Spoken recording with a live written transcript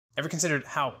Ever considered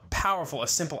how powerful a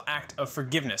simple act of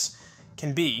forgiveness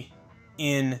can be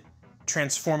in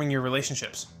transforming your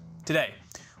relationships? Today,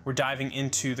 we're diving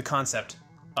into the concept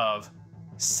of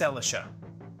selisha,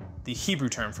 the Hebrew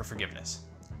term for forgiveness,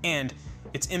 and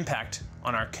its impact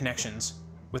on our connections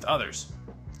with others.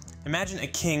 Imagine a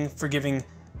king forgiving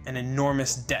an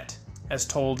enormous debt, as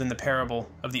told in the parable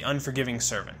of the unforgiving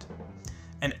servant.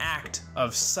 An act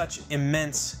of such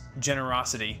immense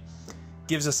generosity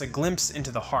gives us a glimpse into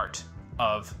the heart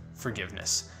of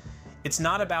forgiveness. It's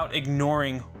not about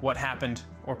ignoring what happened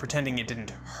or pretending it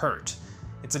didn't hurt.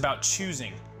 It's about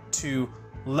choosing to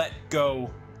let go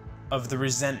of the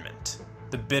resentment,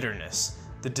 the bitterness,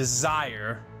 the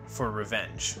desire for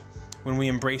revenge. When we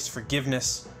embrace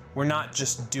forgiveness, we're not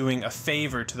just doing a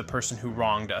favor to the person who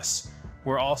wronged us,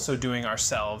 we're also doing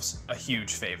ourselves a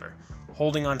huge favor.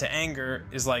 Holding on to anger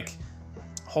is like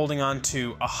holding on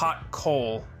to a hot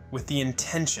coal with the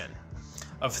intention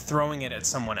of throwing it at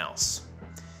someone else.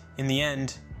 In the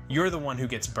end, you're the one who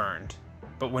gets burned,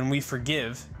 but when we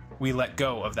forgive, we let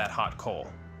go of that hot coal.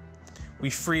 We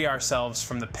free ourselves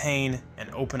from the pain and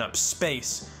open up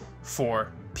space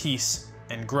for peace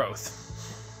and growth.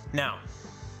 Now,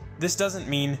 this doesn't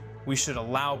mean we should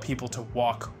allow people to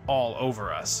walk all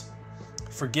over us.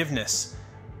 Forgiveness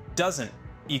doesn't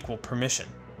equal permission.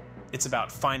 It's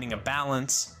about finding a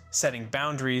balance, setting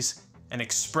boundaries, and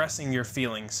expressing your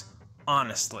feelings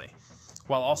honestly,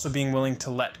 while also being willing to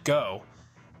let go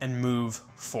and move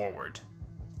forward.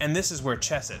 And this is where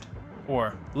chesed,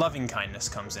 or loving kindness,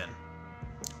 comes in.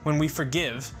 When we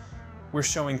forgive, we're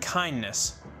showing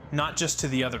kindness not just to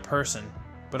the other person,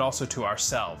 but also to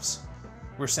ourselves.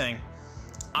 We're saying,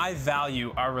 I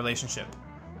value our relationship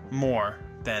more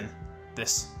than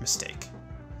this mistake.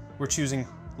 We're choosing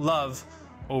love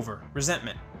over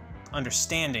resentment,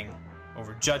 understanding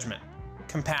over judgment,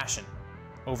 compassion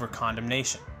over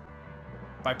condemnation.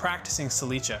 By practicing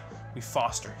selisha, we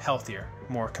foster healthier,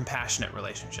 more compassionate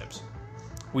relationships.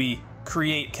 We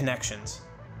create connections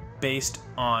based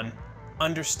on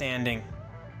understanding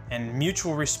and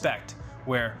mutual respect,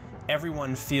 where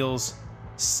everyone feels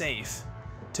safe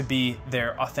to be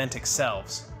their authentic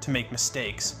selves, to make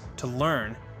mistakes, to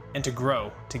learn, and to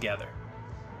grow together.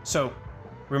 So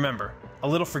remember, a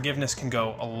little forgiveness can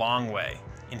go a long way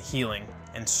in healing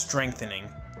and strengthening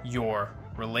your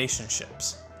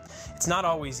relationships. It's not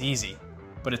always easy,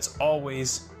 but it's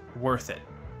always worth it,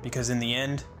 because in the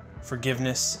end,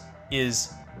 forgiveness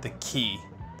is the key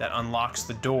that unlocks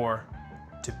the door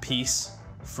to peace,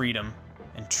 freedom,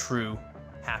 and true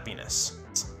happiness.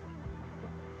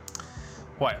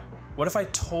 What if I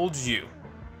told you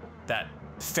that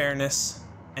fairness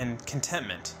and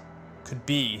contentment could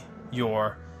be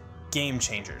your game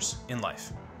changers in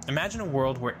life? Imagine a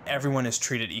world where everyone is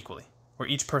treated equally, where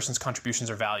each person's contributions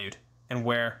are valued, and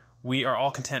where we are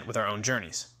all content with our own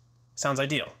journeys. Sounds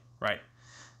ideal, right?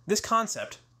 This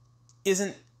concept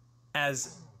isn't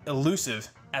as elusive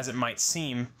as it might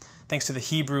seem, thanks to the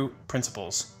Hebrew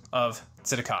principles of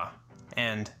tzedakah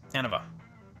and anava.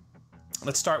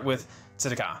 Let's start with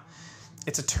tzedakah.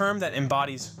 It's a term that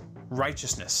embodies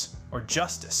righteousness or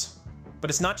justice, but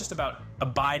it's not just about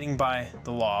abiding by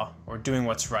the law or doing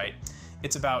what's right.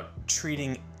 It's about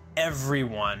treating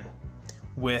everyone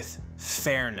with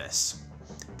fairness.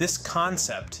 This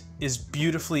concept is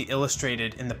beautifully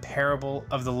illustrated in the parable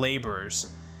of the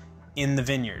laborers in the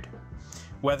vineyard.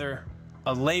 Whether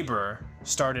a laborer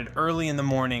started early in the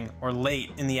morning or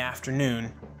late in the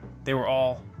afternoon, they were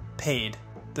all paid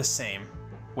the same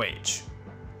wage.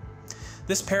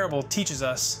 This parable teaches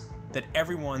us that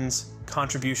everyone's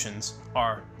contributions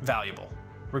are valuable,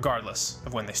 regardless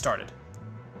of when they started.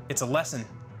 It's a lesson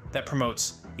that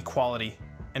promotes equality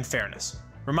and fairness,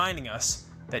 reminding us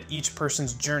that each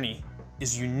person's journey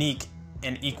is unique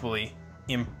and equally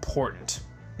important.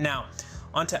 Now,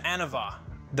 onto anava,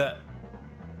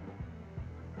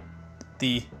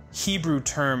 the Hebrew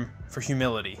term for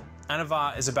humility.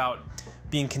 Anava is about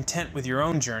being content with your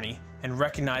own journey and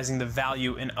recognizing the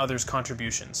value in others'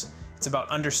 contributions. It's about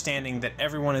understanding that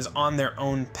everyone is on their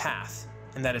own path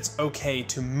and that it's okay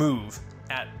to move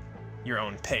at your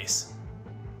own pace.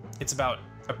 It's about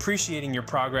appreciating your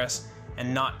progress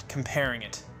and not comparing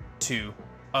it to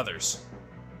others.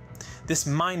 This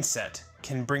mindset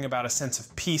can bring about a sense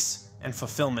of peace and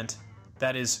fulfillment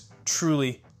that is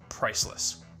truly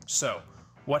priceless. So,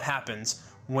 what happens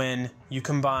when you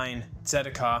combine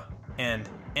tzedakah and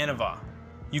anava?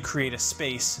 You create a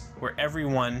space where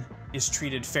everyone is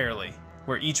treated fairly,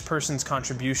 where each person's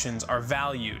contributions are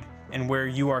valued, and where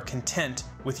you are content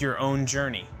with your own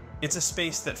journey. It's a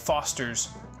space that fosters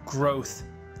growth,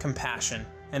 compassion,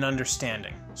 and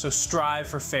understanding. So strive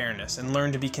for fairness and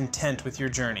learn to be content with your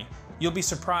journey. You'll be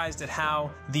surprised at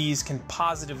how these can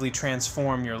positively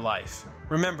transform your life.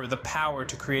 Remember, the power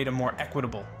to create a more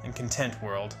equitable and content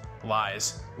world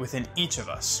lies within each of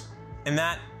us. And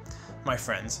that, my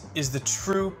friends, is the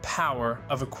true power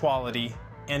of equality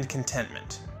and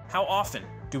contentment. How often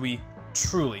do we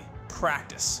truly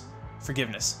practice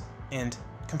forgiveness and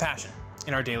compassion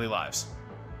in our daily lives?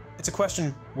 It's a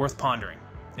question worth pondering,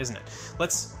 isn't it?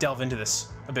 Let's delve into this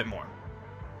a bit more.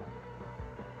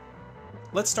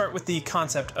 Let's start with the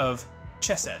concept of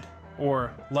chesed,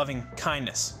 or loving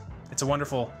kindness. It's a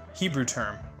wonderful Hebrew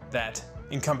term that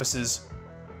encompasses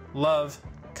love,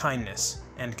 kindness,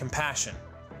 and compassion.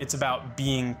 It's about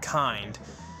being kind,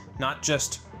 not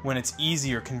just when it's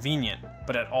easy or convenient,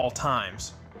 but at all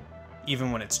times,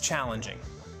 even when it's challenging.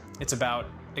 It's about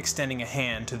extending a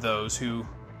hand to those who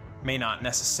may not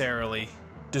necessarily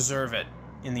deserve it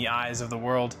in the eyes of the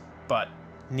world, but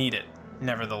need it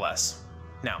nevertheless.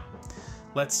 Now,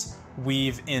 let's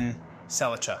weave in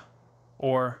selicha,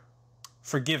 or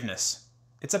forgiveness.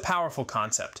 It's a powerful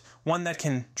concept, one that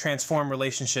can transform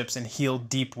relationships and heal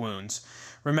deep wounds.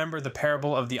 Remember the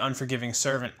parable of the unforgiving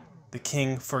servant. The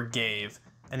king forgave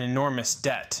an enormous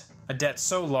debt, a debt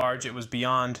so large it was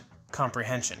beyond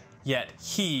comprehension. Yet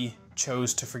he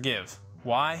chose to forgive.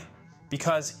 Why?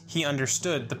 Because he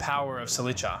understood the power of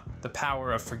selicha, the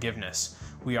power of forgiveness.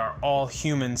 We are all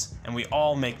humans and we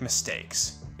all make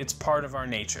mistakes. It's part of our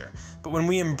nature. But when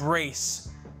we embrace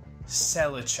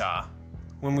selicha,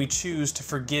 when we choose to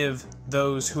forgive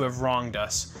those who have wronged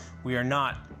us, we are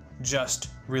not just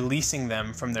releasing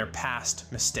them from their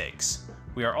past mistakes.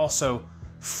 We are also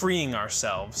freeing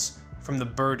ourselves from the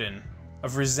burden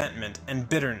of resentment and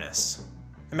bitterness.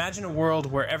 Imagine a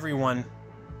world where everyone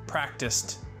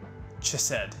practiced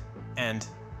chesed and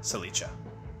selicha.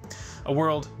 A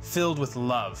world filled with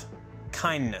love,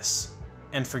 kindness,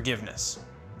 and forgiveness.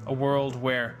 A world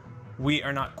where we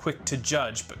are not quick to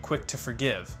judge, but quick to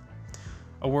forgive.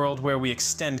 A world where we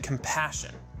extend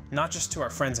compassion, not just to our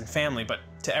friends and family, but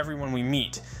to everyone we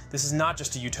meet. This is not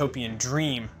just a utopian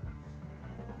dream.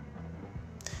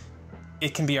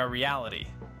 It can be our reality.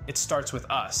 It starts with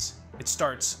us. It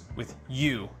starts with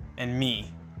you and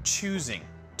me choosing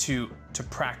to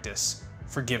practice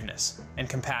forgiveness and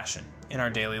compassion in our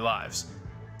daily lives.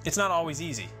 It's not always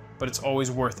easy, but it's always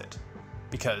worth it,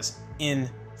 because in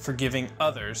forgiving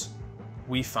others,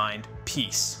 we find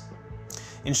peace.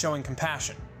 In showing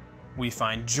compassion, we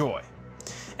find joy.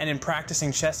 And in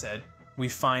practicing chesed, we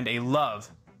find a love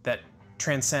that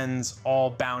transcends all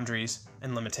boundaries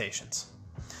and limitations.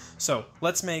 So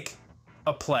let's make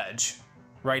a pledge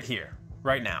right here,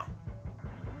 right now.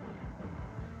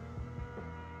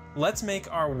 Let's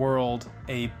make our world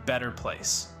a better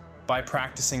place by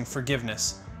practicing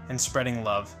forgiveness and spreading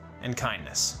love and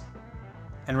kindness.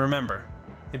 And remember,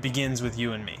 it begins with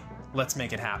you and me. Let's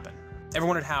make it happen. Ever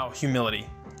wondered how humility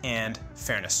and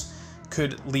fairness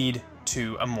could lead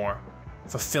to a more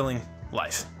fulfilling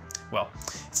life? Well,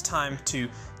 it's time to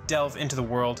delve into the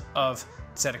world of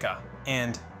tzedakah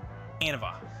and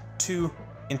anava, two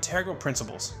integral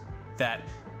principles that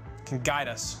can guide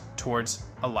us towards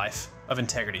a life of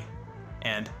integrity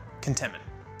and contentment.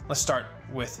 Let's start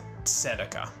with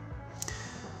tzedakah.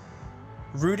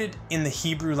 Rooted in the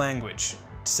Hebrew language,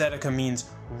 tzedakah means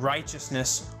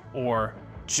righteousness or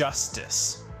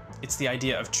justice. It's the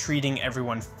idea of treating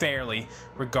everyone fairly,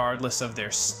 regardless of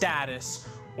their status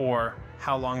or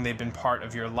how long they've been part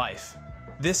of your life.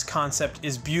 This concept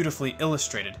is beautifully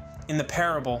illustrated in the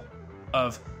parable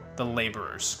of the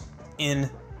laborers in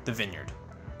the vineyard.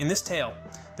 In this tale,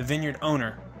 the vineyard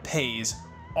owner pays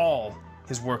all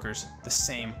his workers the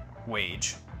same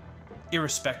wage,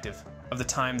 irrespective of the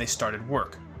time they started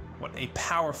work. What a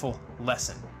powerful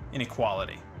lesson in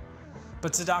equality.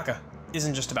 But tzedakah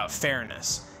isn't just about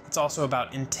fairness, it's also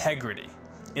about integrity.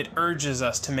 It urges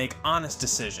us to make honest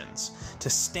decisions, to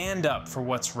stand up for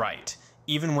what's right,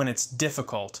 even when it's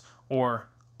difficult or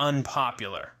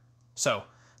unpopular. So,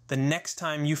 the next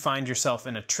time you find yourself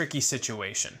in a tricky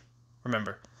situation,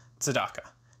 remember, tzedakah.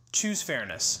 Choose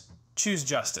fairness, choose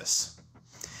justice,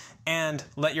 and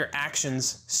let your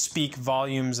actions speak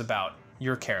volumes about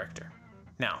your character.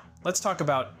 Now, let's talk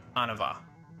about anava,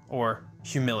 or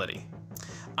humility.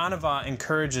 Anava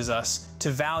encourages us to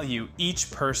value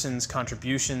each person's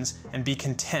contributions and be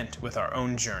content with our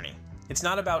own journey. It's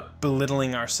not about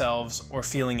belittling ourselves or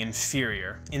feeling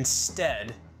inferior.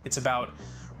 Instead, it's about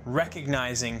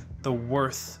recognizing the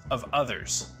worth of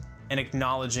others and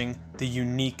acknowledging the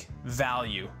unique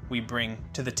value we bring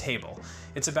to the table.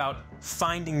 It's about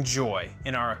finding joy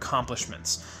in our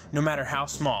accomplishments, no matter how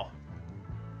small.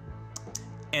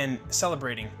 and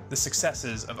celebrating the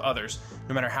successes of others,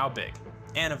 no matter how big.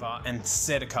 Anava and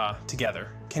tzedakah together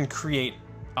can create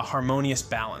a harmonious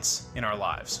balance in our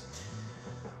lives.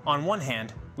 On one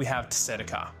hand, we have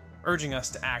tzedakah, urging us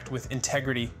to act with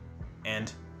integrity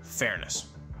and fairness.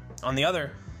 On the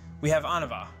other, we have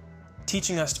anava,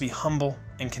 teaching us to be humble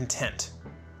and content.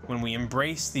 When we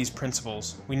embrace these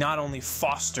principles, we not only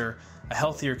foster a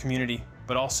healthier community,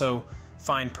 but also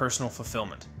find personal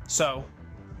fulfillment. So,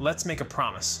 let's make a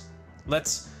promise.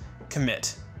 Let's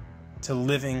commit to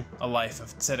living a life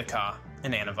of tzedakah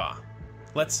and anava.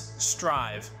 Let's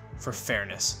strive for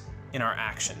fairness in our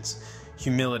actions,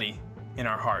 humility in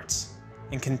our hearts,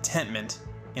 and contentment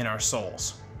in our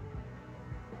souls.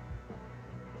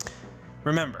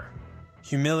 Remember,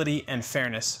 humility and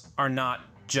fairness are not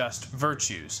just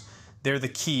virtues. They're the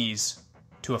keys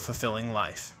to a fulfilling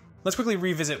life. Let's quickly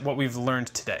revisit what we've learned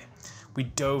today. We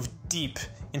dove deep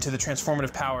into the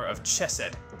transformative power of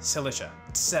chesed, selicha,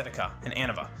 tzedakah, and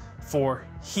anava, 4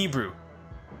 Hebrew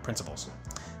principles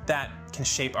that can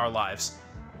shape our lives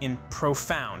in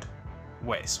profound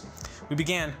ways. We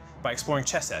began by exploring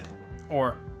chesed,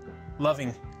 or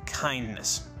loving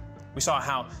kindness. We saw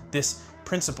how this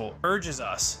principle urges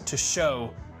us to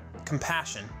show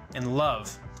compassion and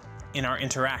love in our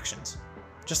interactions,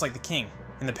 just like the king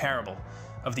in the parable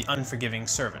of the unforgiving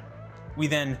servant. We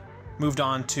then moved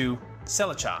on to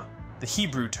selicha, the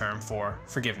Hebrew term for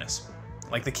forgiveness.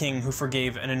 Like the king who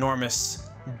forgave an enormous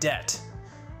debt,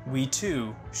 we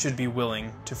too should be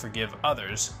willing to forgive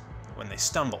others when they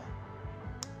stumble.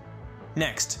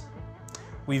 Next,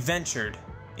 we ventured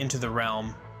into the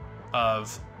realm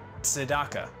of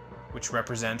tzedakah, which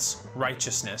represents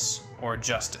righteousness or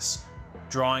justice.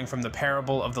 Drawing from the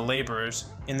parable of the laborers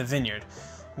in the vineyard,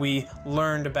 we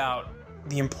learned about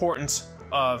the importance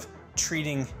of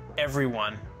treating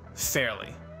everyone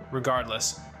fairly,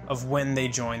 regardless of when they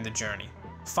join the journey.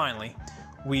 Finally,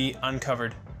 we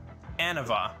uncovered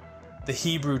anava, the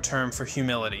Hebrew term for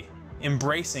humility.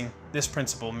 Embracing this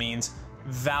principle means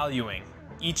valuing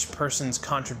each person's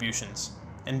contributions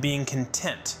and being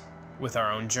content with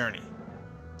our own journey.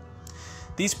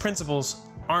 These principles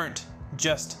aren't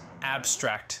just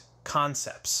abstract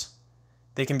concepts.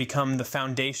 They can become the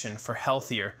foundation for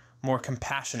healthier, more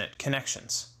compassionate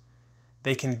connections.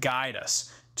 They can guide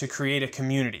us to create a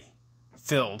community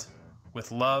filled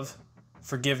with love,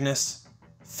 forgiveness,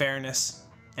 fairness,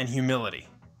 and humility.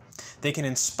 They can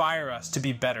inspire us to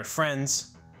be better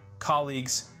friends,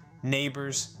 colleagues,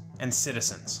 neighbors, and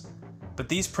citizens. But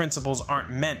these principles aren't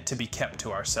meant to be kept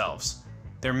to ourselves.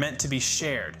 They're meant to be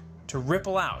shared, to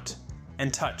ripple out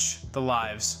and touch the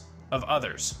lives of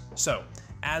others. So,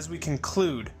 as we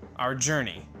conclude our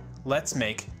journey, let's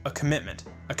make a commitment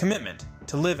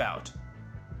to live out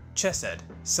chesed,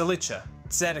 selicha,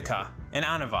 tzedakah, and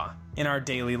anava in our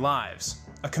daily lives.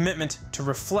 A commitment to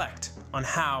reflect on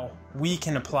how we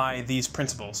can apply these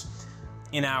principles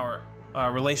in our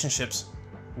relationships,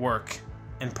 work,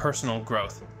 and personal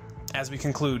growth. As we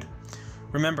conclude,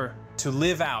 remember to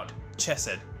live out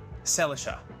chesed,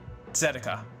 selicha,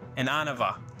 tzedakah, and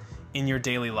anava in your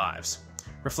daily lives.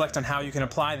 Reflect on how you can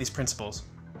apply these principles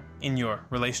in your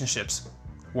relationships,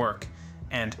 work,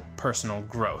 and personal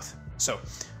growth. So,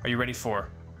 are you ready for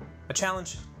a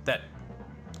challenge that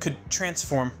could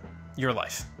transform your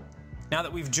life? Now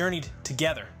that we've journeyed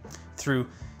together through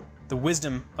the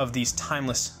wisdom of these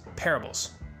timeless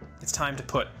parables, it's time to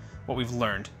put what we've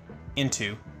learned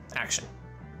into action.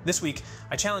 This week,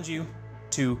 I challenge you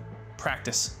to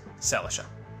practice selicha,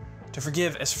 to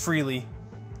forgive as freely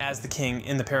as the king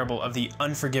in the parable of the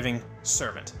unforgiving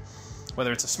servant,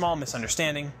 whether it's a small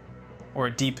misunderstanding or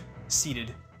a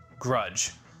deep-seated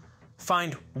grudge.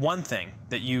 Find one thing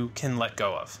that you can let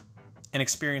go of and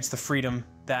experience the freedom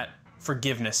that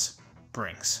forgiveness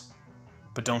brings.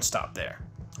 But don't stop there.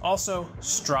 Also,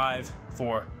 strive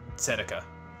for tzedakah,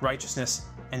 righteousness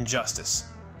and justice,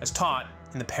 as taught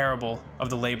in the parable of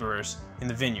the laborers in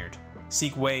the vineyard.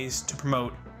 Seek ways to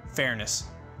promote fairness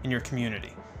in your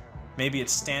community. Maybe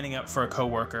it's standing up for a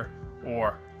coworker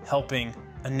or helping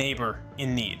a neighbor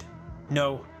in need.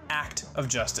 No act of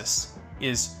justice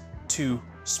is too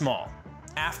small.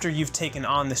 After you've taken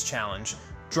on this challenge,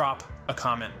 drop a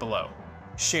comment below.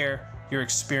 Share your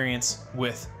experience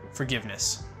with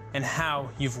forgiveness and how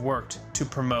you've worked to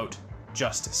promote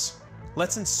justice.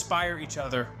 Let's inspire each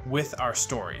other with our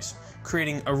stories,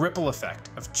 creating a ripple effect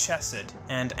of chesed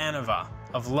and anava,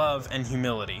 of love and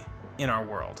humility in our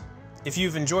world. If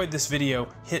you've enjoyed this video,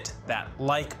 hit that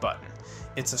like button.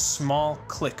 It's a small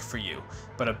click for you,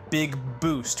 but a big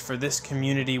boost for this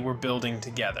community we're building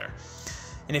together.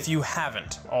 And if you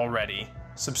haven't already,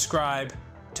 subscribe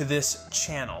to this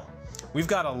channel. We've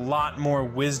got a lot more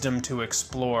wisdom to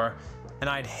explore, and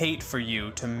I'd hate for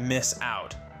you to miss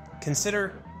out.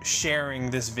 Consider sharing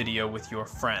this video with your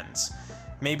friends.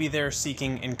 Maybe they're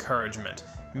seeking encouragement.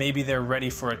 Maybe they're ready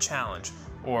for a challenge,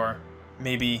 or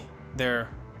maybe they're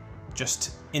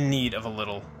just in need of a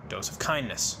little dose of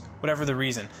kindness. Whatever the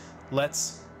reason,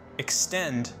 let's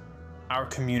extend our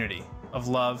community of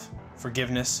love,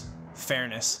 forgiveness,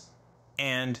 fairness,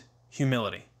 and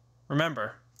humility.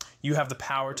 Remember, you have the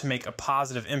power to make a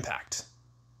positive impact.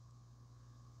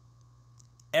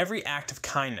 Every act of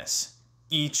kindness,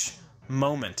 each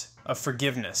moment of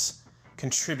forgiveness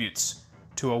contributes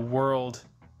to a world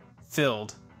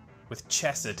filled with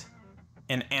chesed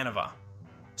and anava.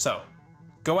 So,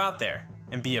 go out there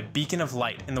and be a beacon of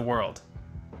light in the world.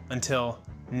 Until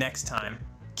next time,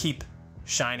 keep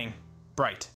shining bright.